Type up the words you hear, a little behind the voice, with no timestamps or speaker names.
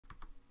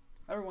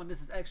Everyone,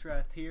 this is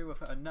xerwrath here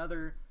with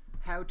another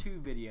how-to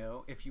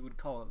video, if you would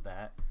call it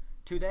that.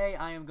 Today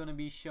I am going to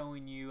be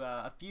showing you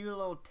a few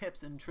little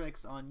tips and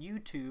tricks on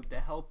YouTube to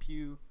help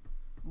you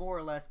more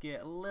or less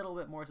get a little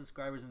bit more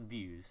subscribers and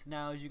views.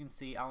 Now, as you can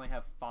see, I only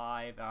have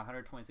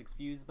 126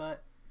 views,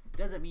 but it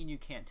doesn't mean you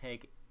can't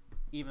take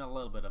even a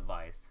little bit of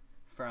advice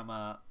from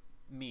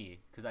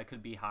me, because I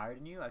could be higher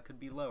than you, I could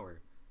be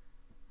lower.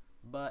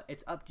 But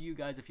it's up to you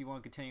guys if you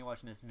want to continue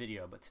watching this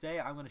video. But today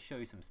I'm going to show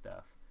you some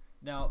stuff.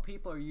 Now,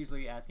 people are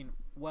usually asking,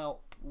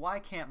 well, why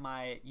can't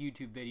my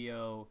YouTube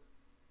video,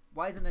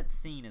 why isn't it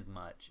seen as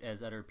much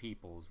as other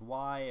people's?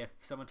 Why, if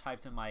someone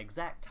types in my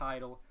exact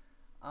title,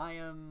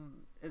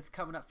 it's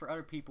coming up for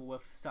other people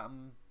with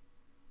something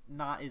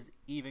not as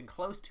even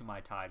close to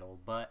my title,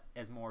 but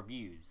as more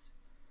views,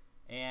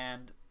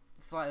 and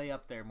slightly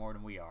up there more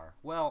than we are?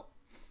 Well,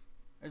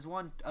 there's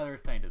one other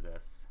thing to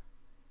this.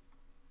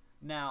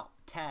 Now,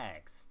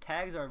 tags.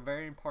 Tags are a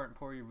very important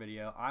part of your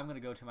video. I'm going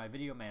to go to my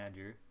video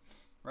manager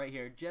right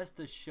here just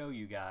to show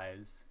you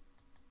guys,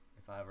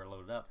 if I ever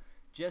load it up,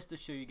 just to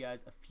show you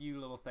guys a few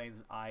little things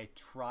that I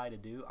try to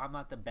do. I'm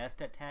not the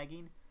best at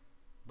tagging,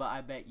 but I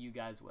bet you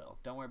guys will.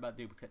 Don't worry about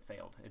duplicate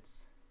failed.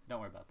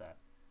 Don't worry about that.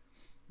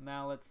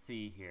 Now let's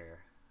see here.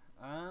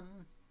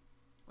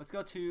 Let's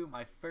go to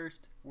my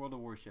first World of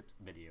Warships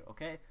video,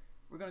 okay?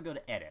 We're gonna go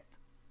to edit.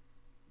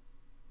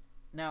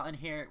 Now in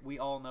here, we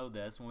all know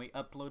this, when we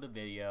upload a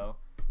video,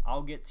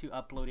 I'll get to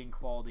uploading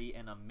quality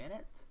in a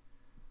minute.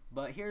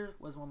 But here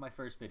was one of my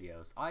first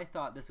videos. I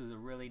thought this was a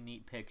really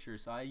neat picture,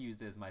 so I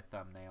used it as my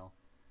thumbnail.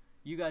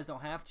 You guys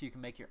don't have to. You can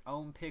make your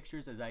own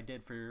pictures, as I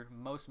did for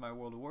most of my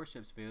World of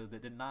Warships videos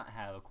that did not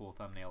have a cool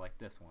thumbnail like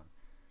this one.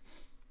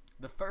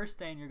 The first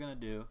thing you're going to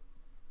do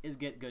is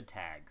get good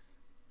tags.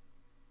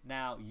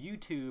 Now,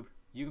 YouTube,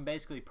 you can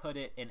basically put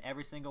it in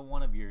every single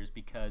one of yours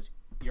because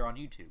you're on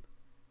YouTube.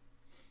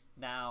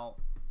 Now,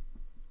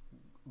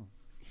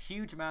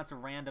 huge amounts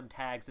of random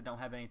tags that don't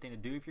have anything to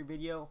do with your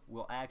video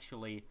will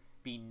actually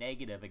be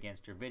negative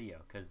against your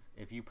video, because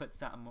if you put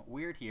something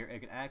weird here,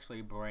 it can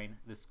actually bring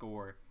the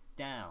score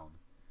down,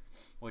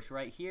 which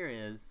right here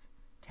is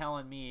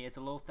telling me, it's a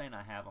little thing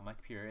I have on my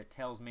computer, it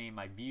tells me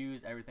my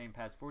views, everything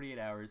past 48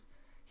 hours.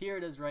 Here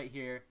it is right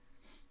here.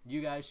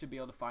 You guys should be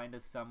able to find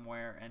this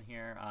somewhere in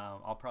here.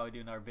 I'll probably do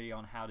another video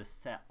on how to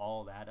set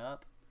all that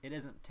up. It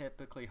isn't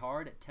typically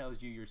hard. It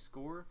tells you your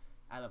score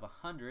out of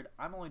 100.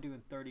 I'm only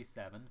doing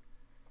 37,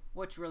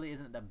 which really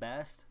isn't the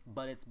best,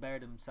 but it's better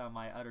than some of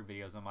my other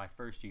videos on my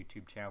first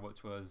YouTube channel,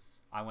 which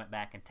was, I went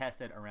back and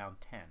tested around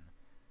 10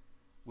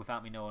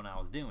 without me knowing what I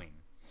was doing.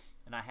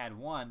 And I had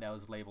one that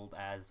was labeled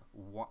as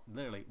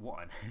literally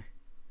 1.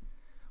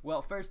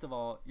 Well, first of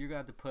all, you're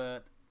going to have to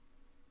put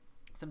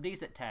some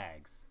decent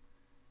tags.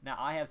 Now,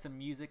 I have some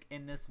music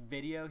in this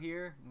video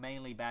here,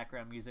 mainly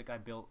background music I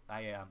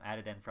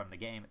added in from the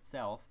game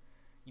itself.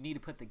 You need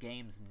to put the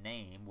game's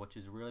name, which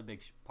is a really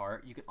big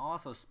part. You can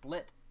also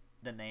split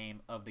the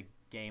name of the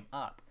game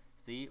up.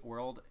 See,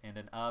 world and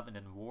then of and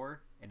then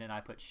war, and then I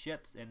put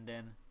ships and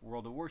then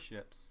World of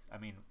Warships.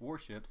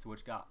 Warships,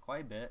 which got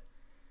quite a bit.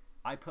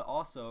 I put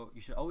also, you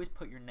should always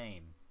put your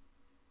name.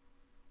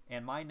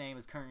 And my name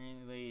is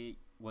currently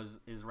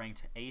is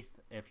ranked 8th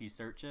if you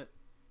search it.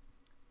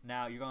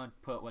 Now you're going to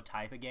put what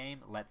type of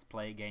game. Let's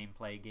play,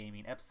 gameplay,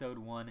 gaming, episode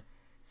 1,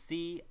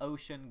 sea,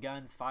 ocean,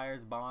 guns,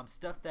 fires, bombs,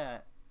 stuff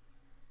that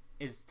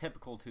is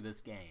typical to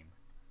this game.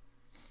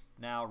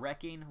 Now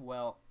wrecking,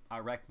 well, I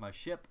wrecked my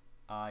ship,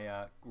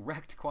 I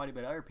wrecked quite a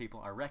bit of other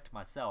people, I wrecked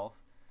myself.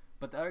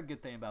 But the other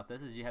good thing about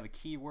this is you have a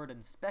keyword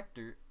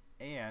inspector,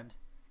 and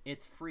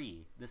it's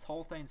free. This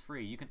whole thing's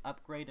free. You can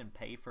upgrade and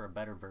pay for a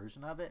better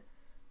version of it,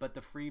 but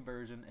the free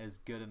version is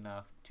good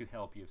enough to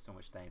help you with so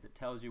much things. It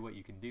tells you what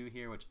you can do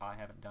here, which I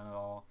haven't done at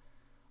all.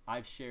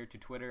 I've shared to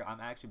Twitter. I'm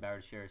actually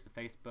better to share this to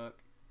Facebook.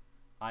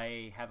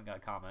 I haven't got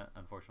a comment,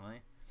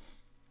 unfortunately.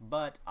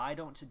 But I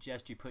don't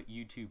suggest you put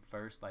YouTube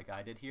first like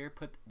I did here.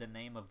 Put the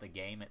name of the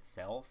game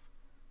itself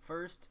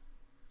first,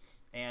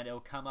 and it'll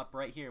come up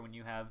right here when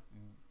you have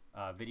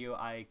Video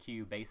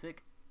IQ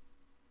Basic.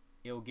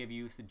 It'll give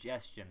you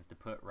suggestions to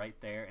put right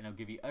there, and it'll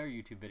give you other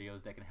YouTube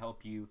videos that can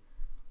help you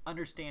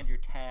understand your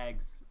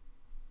tags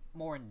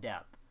more in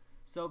depth.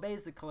 So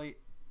basically,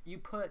 you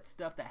put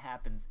stuff that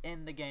happens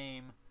in the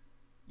game.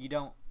 You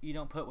don't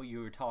put what you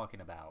were talking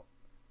about.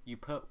 You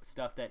put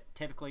stuff that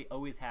typically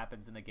always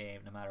happens in the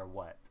game no matter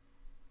what.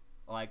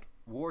 Like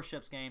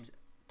warships games,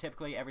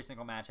 typically every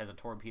single match has a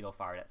torpedo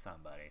fired at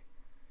somebody.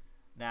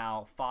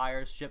 Now,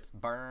 fires, ships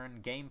burn,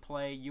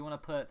 gameplay, you want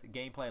to put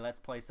gameplay, let's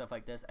play, stuff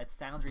like this. It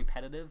sounds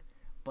repetitive,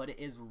 but it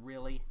is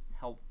really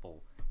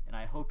helpful. And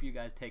I hope you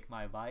guys take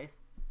my advice.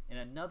 And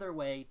another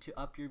way to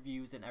up your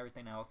views and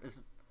everything else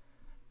is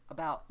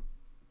about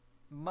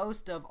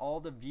most of all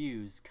the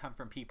views come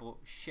from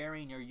people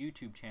sharing your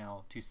YouTube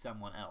channel to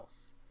someone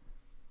else.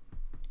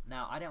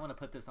 Now, I didn't want to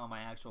put this on my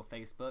actual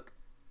Facebook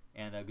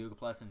and Google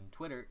Plus and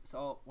Twitter,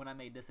 so when I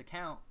made this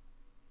account,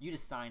 you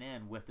just sign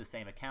in with the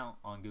same account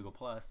on Google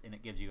Plus and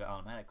it gives you it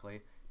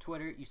automatically.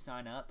 Twitter, you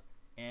sign up,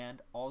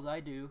 and all I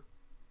do,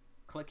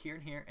 click here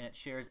and here, and it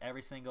shares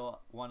every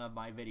single one of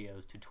my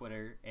videos to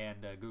Twitter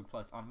and Google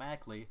Plus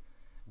automatically.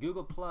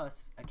 Google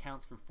Plus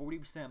accounts for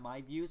 40% of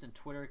my views, and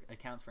Twitter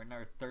accounts for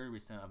another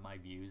 30% of my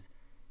views,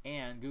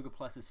 and Google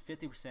Plus is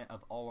 50%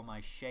 of all of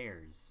my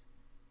shares.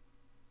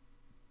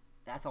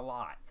 That's a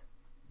lot.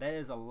 That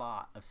is a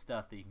lot of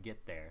stuff that you can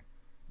get there.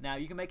 Now,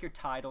 you can make your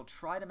title,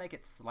 try to make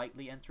it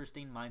slightly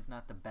interesting. Mine's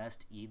not the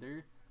best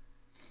either.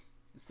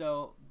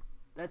 So,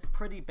 that's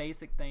pretty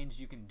basic things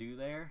you can do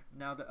there.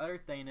 Now, the other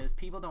thing is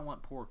people don't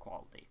want poor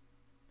quality.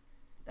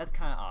 That's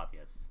kind of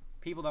obvious.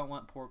 People don't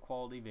want poor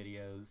quality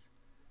videos.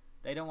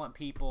 They don't want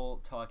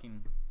people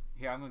talking.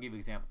 Here, I'm going to give you an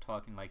example,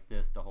 talking like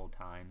this the whole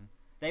time.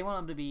 They want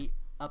them to be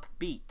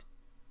upbeat,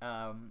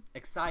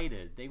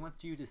 excited. They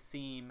want you to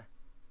seem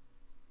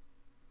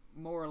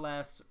more or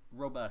less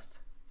robust.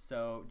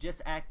 So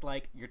just act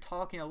like you're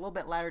talking a little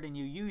bit louder than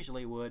you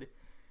usually would.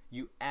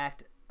 You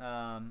act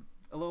a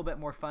little bit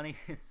more funny.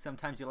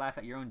 Sometimes you laugh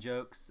at your own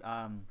jokes.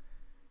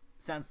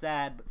 Sounds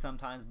sad, but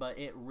sometimes, but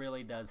it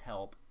really does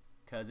help.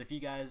 Because if you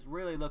guys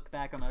really look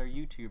back on other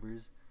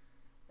YouTubers,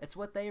 it's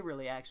what they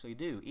really actually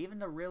do. Even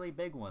the really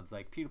big ones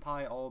like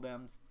PewDiePie, all of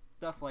them,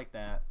 stuff like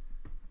that.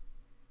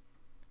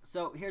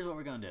 So here's what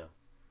we're going to do.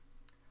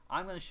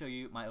 I'm going to show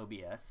you my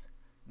OBS.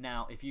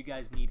 Now, if you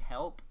guys need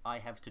help, I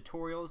have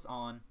tutorials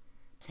on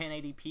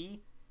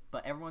 1080p,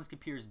 but everyone's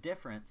computer is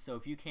different. So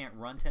if you can't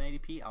run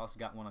 1080p, I also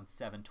got one on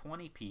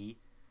 720p.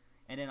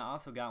 And then I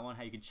also got one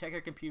how you can check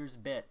your computer's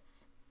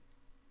bits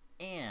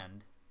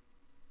and,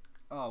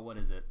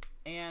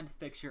 and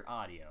fix your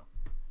audio.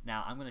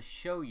 Now, I'm going to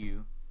show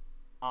you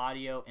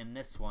audio in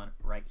this one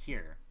right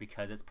here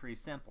because it's pretty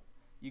simple.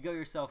 You go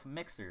yourself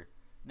mixer.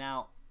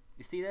 Now,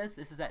 you see this?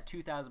 This is at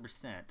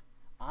 2000%.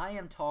 I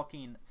am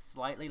talking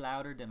slightly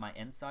louder than my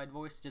inside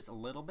voice, just a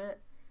little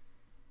bit.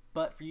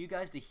 But for you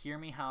guys to hear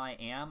me how I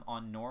am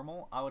on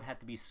normal, I would have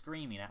to be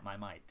screaming at my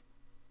mic.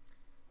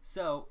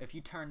 So, if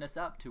you turn this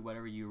up to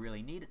whatever you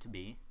really need it to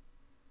be,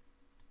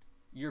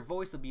 your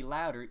voice will be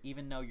louder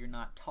even though you're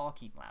not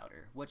talking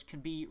louder, which can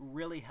be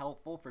really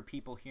helpful for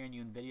people hearing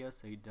you in videos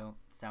so you don't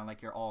sound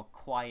like you're all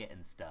quiet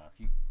and stuff.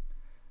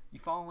 You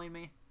following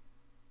me?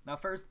 Now,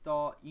 first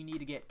thought, you need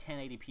to get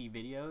 1080p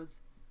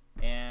videos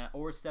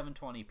or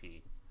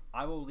 720p.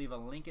 I will leave a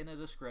link in the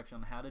description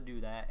on how to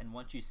do that, and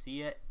once you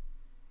see it,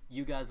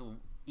 you guys will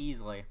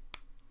easily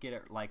get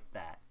it like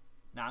that.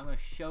 Now, I'm going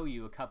to show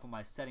you a couple of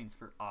my settings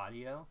for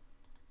audio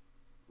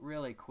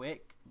really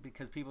quick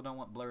because people don't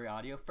want blurry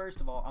audio.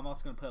 First of all, I'm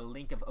also going to put a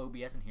link of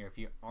OBS in here. If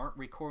you aren't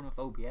recording with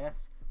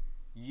OBS,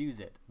 use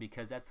it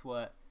because that's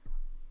what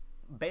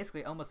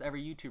basically almost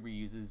every YouTuber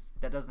uses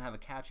that doesn't have a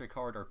capture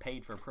card or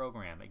paid for a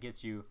program. It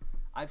gets you,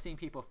 I've seen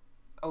people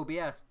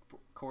OBS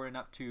recording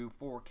up to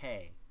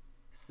 4K.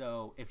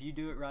 So if you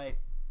do it right,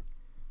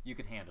 you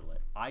can handle it.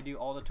 I do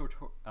all the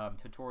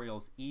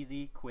tutorials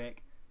easy,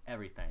 quick,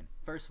 everything.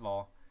 First of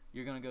all,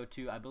 you're going to go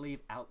to, I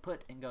believe,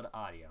 output and go to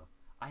audio.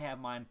 I have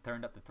mine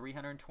turned up to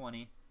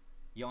 320.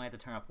 You only have to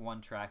turn up one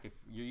track. If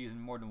you're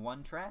using more than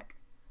one track,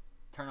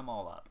 turn them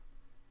all up.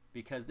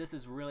 Because this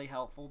is really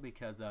helpful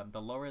because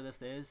the lower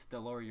this is, the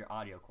lower your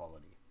audio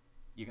quality.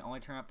 You can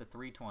only turn up to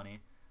 320.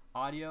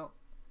 Audio,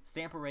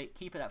 sample rate,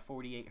 keep it at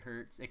 48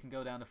 Hertz. It can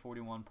go down to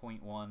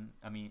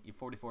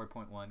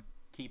 44.1.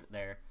 Keep it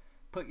there.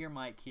 Put your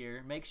mic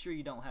here. Make sure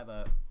you don't have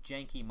a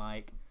janky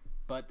mic,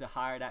 but the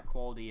higher that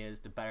quality is,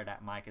 the better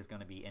that mic is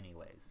going to be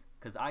anyways.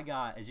 Because I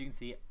got, as you can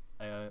see,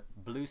 a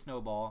Blue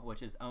Snowball,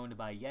 which is owned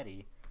by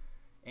Yeti,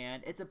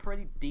 and it's a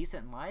pretty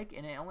decent mic,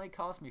 and it only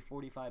cost me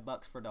 45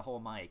 bucks for the whole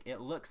mic.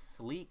 It looks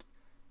sleek,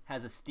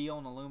 has a steel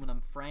and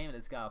aluminum frame, and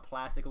it's got a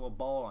plastic little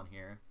ball on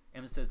here,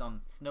 emphasis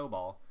on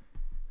Snowball.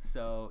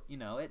 So, you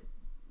know, it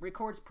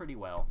records pretty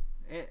well.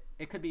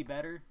 It could be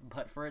better,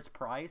 but for its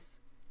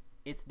price,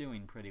 it's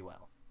doing pretty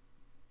well.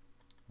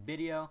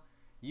 Video,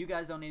 you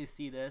guys don't need to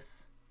see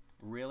this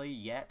really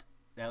yet.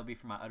 That'll be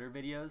for my other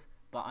videos,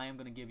 but I am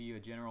going to give you a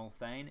general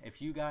thing.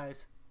 If you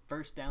guys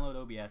first download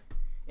OBS,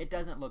 it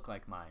doesn't look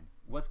like mine.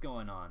 What's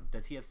going on?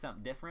 Does he have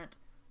something different?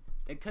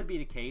 It could be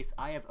the case.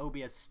 I have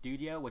OBS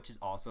Studio, which is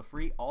also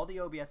free. All the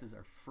OBSs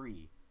are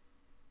free.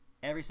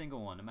 Every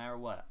single one, no matter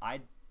what.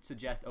 I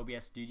suggest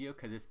OBS Studio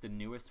because it's the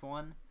newest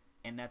one,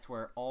 and that's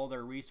where all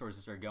their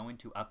resources are going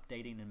to,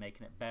 updating and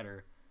making it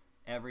better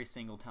every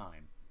single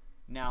time.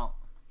 Now,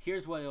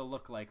 here's what it'll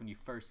look like when you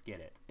first get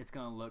it. It's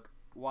going to look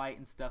white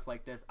and stuff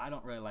like this. I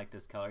don't really like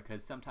this color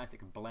because sometimes it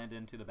can blend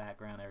into the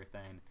background and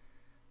everything.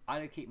 I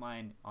like to keep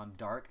mine on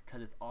dark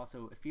because it's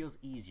also, it feels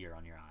easier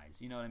on your eyes.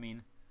 You know what I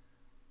mean?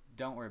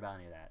 Don't worry about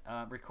any of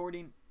that.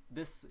 Recording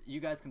this, you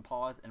guys can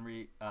pause and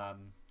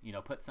you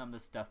know, put some of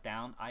this stuff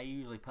down. I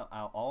usually put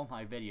out all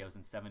my videos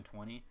in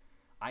 720.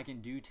 I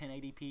can do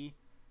 1080p,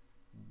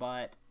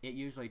 but it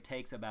usually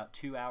takes about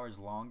 2 hours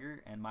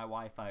longer, and my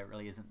Wi-Fi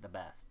really isn't the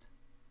best.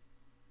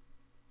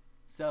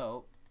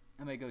 So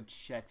I'm gonna go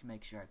check to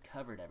make sure I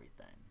covered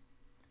everything.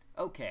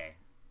 Okay,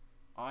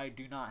 I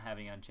do not have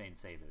any Unchained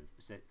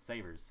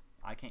savers.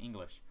 I can't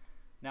English.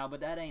 Now,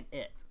 but that ain't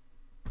it.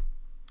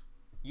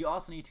 You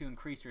also need to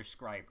increase your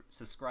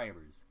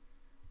subscribers.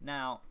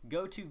 Now,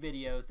 go to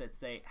videos that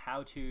say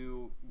how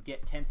to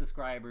get 10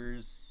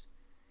 subscribers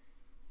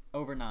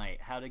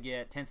overnight, how to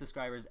get 10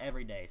 subscribers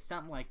every day,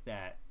 something like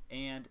that.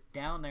 And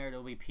down there,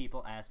 there'll be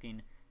people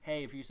asking,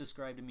 hey, if you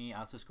subscribe to me,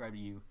 I'll subscribe to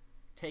you.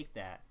 Take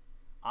that.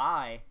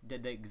 I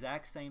did the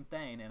exact same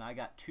thing, and I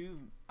got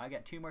two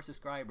more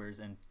subscribers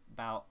in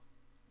about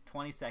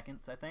 20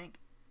 seconds, I think,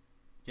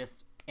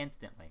 just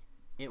instantly.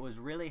 It was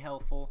really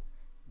helpful.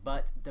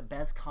 But the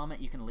best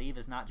comment you can leave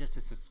is not just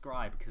to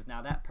subscribe, because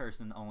now that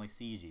person only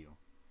sees you.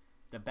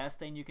 The best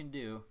thing you can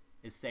do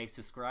is say,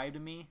 subscribe to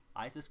me,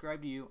 I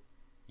subscribe to you,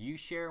 you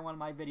share one of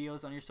my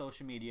videos on your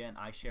social media, and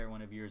I share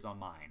one of yours on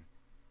mine.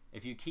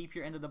 If you keep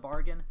your end of the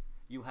bargain,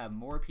 you have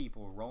more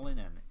people rolling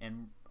in.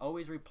 And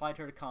always reply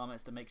to the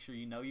comments to make sure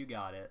you know you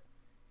got it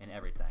and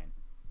everything.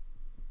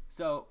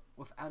 So,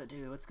 without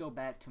ado, let's go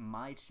back to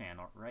my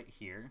channel right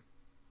here.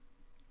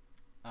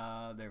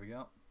 There we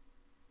go.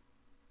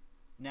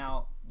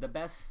 Now, the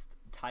best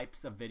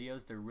types of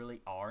videos there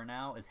really are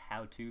now is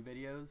how-to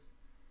videos.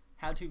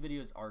 How-to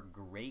videos are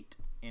great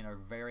and are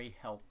very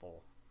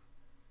helpful.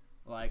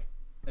 Like,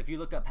 if you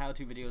look up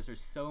how-to videos, there's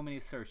so many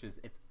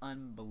searches, it's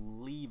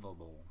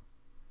unbelievable.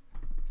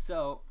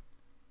 So,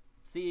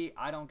 see,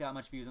 I don't got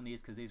much views on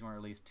these because these weren't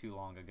released too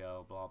long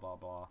ago, blah, blah,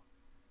 blah.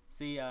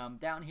 See,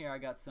 down here I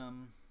got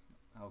some,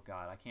 oh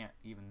god, I can't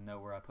even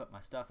know where I put my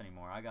stuff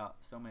anymore. I got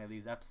so many of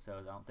these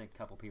episodes, I don't think a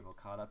couple people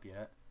caught up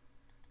yet.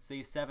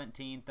 See,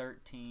 17,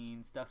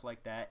 13, stuff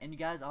like that. And you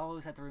guys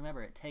always have to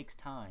remember, it takes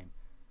time.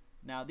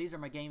 Now, these are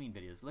my gaming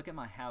videos. Look at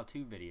my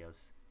how-to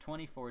videos.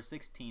 24,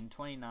 16,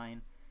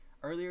 29.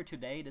 Earlier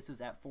today, this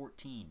was at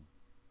 14.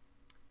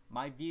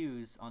 My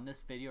views on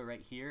this video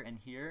right here,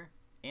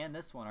 and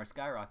this one are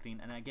skyrocketing,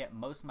 and I get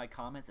most of my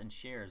comments and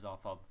shares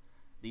off of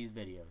these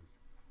videos.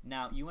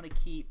 Now, you want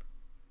to keep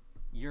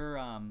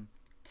your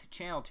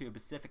channel to a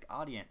specific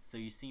audience, so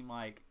you seem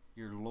like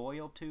you're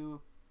loyal to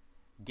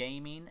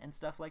gaming and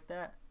stuff like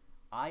that.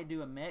 I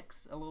do a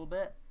mix a little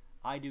bit.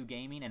 I do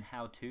gaming and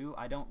how-to.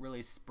 I don't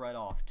really spread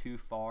off too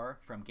far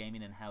from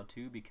gaming and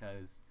how-to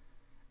because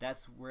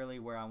that's really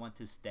where I want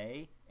to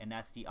stay, and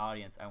that's the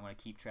audience I want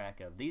to keep track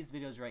of. These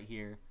videos right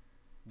here,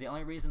 the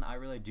only reason I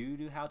really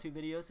do how-to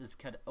videos is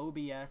because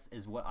OBS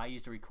is what I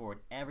use to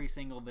record every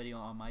single video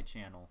on my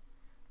channel.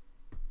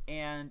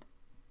 And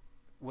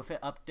with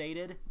it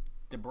updated,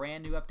 the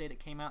brand new update that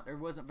came out, there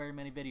wasn't very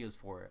many videos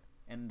for it.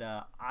 And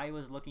I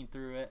was looking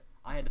through it.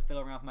 I had to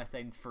fiddle around with my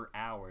settings for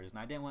hours, and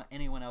I didn't want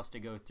anyone else to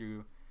go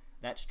through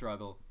that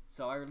struggle.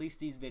 So I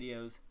released these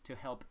videos to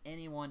help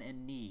anyone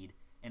in need,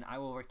 and I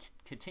will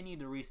continue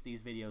to release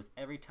these videos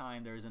every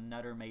time there's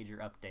another major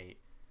update.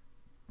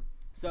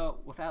 So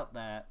without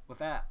that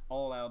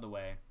all out of the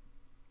way,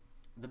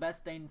 the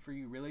best thing for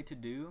you really to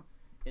do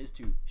is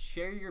to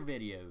share your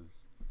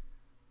videos.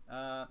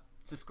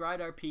 Subscribe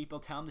to our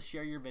people, tell them to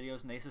share your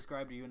videos, and they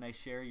subscribe to you and they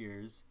share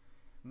yours.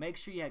 Make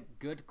sure you have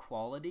good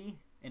quality,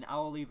 and I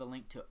will leave a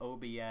link to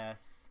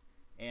OBS,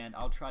 and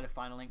I'll try to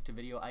find a link to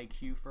Video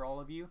IQ for all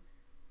of you.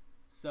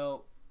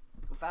 So,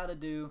 without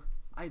ado,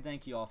 I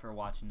thank you all for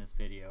watching this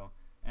video,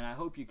 and I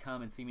hope you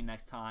come and see me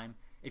next time.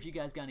 If you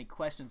guys got any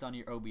questions on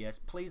your OBS,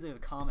 please leave a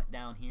comment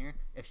down here.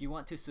 If you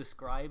want to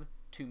subscribe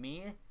to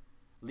me,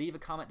 leave a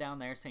comment down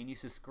there saying you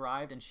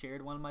subscribed and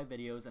shared one of my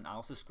videos, and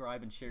I'll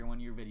subscribe and share one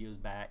of your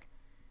videos back,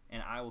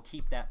 and I will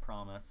keep that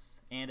promise.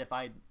 And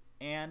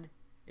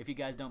if you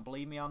guys don't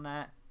believe me on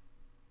that,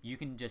 you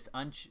can just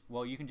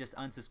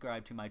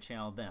unsubscribe to my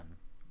channel then,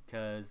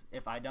 because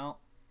if I don't,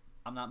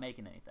 I'm not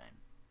making anything.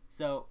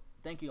 So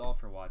thank you all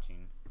for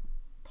watching.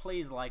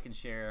 Please like and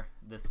share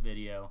this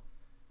video,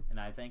 and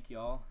I thank you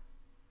all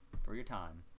for your time.